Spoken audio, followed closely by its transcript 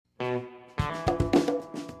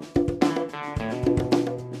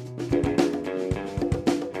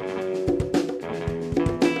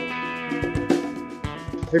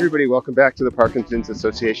Hey everybody, welcome back to the Parkinson's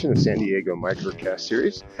Association of San Diego Microcast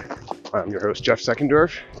series. I'm your host, Jeff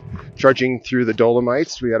Seckendorf, trudging through the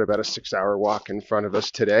Dolomites. We got about a 6-hour walk in front of us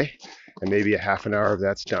today, and maybe a half an hour of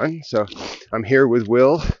that's done. So I'm here with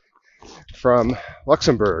Will from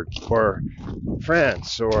Luxembourg, or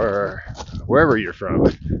France, or wherever you're from.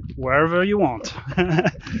 Wherever you want.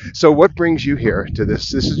 So what brings you here to this?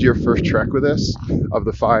 This is your first trek with us of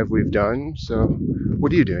the 5 we've done. So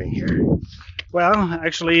what are you doing here? Well,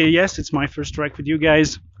 actually, yes, it's my first trek with you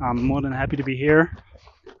guys. I'm more than happy to be here.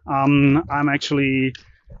 I'm actually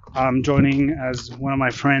joining as one of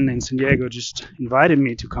my friends in San Diego just invited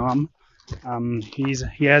me to come.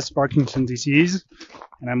 He has Parkinson's disease,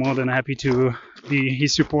 and I'm more than happy to be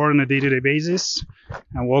his support on a day-to-day basis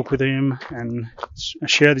and walk with him and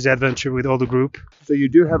share this adventure with all the group. So you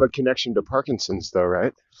do have a connection to Parkinson's though,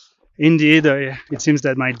 right? Indeed, it seems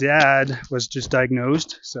that my dad was just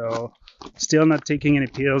diagnosed, so still not taking any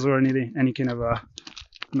pills or any kind of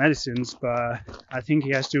medicines, but I think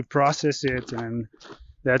he has to process it, and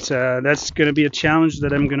that's going to be a challenge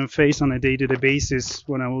that I'm going to face on a day-to-day basis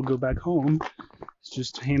when I will go back home. It's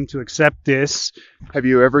just him to accept this. Have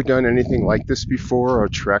you ever done anything like this before, or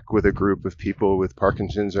trek with a group of people with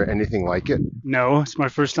Parkinson's or anything like it? No, it's my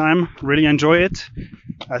first time. Really enjoy it.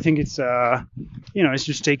 I think it's it's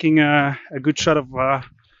just taking a good shot of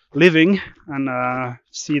living and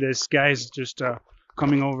see these guys just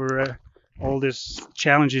coming over all these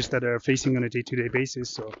challenges that they're facing on a day-to-day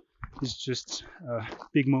basis. So it's just a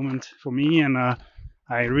big moment for me, and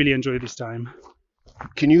I really enjoy this time.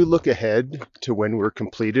 Can you look ahead to when we're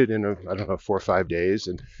completed in 4 or 5 days?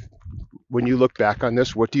 And when you look back on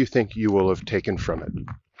this, what do you think you will have taken from it?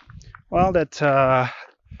 Well,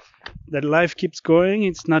 that life keeps going.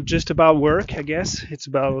 It's not just about work, I guess. It's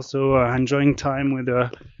about also enjoying time with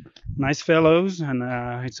nice fellows, and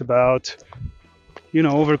it's about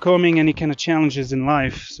overcoming any kind of challenges in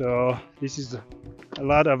life. So this is a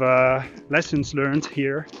lot of lessons learned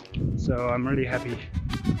here. So I'm really happy.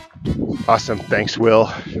 Awesome. Thanks,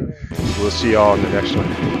 Will. We'll see you all in the next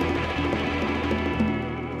one.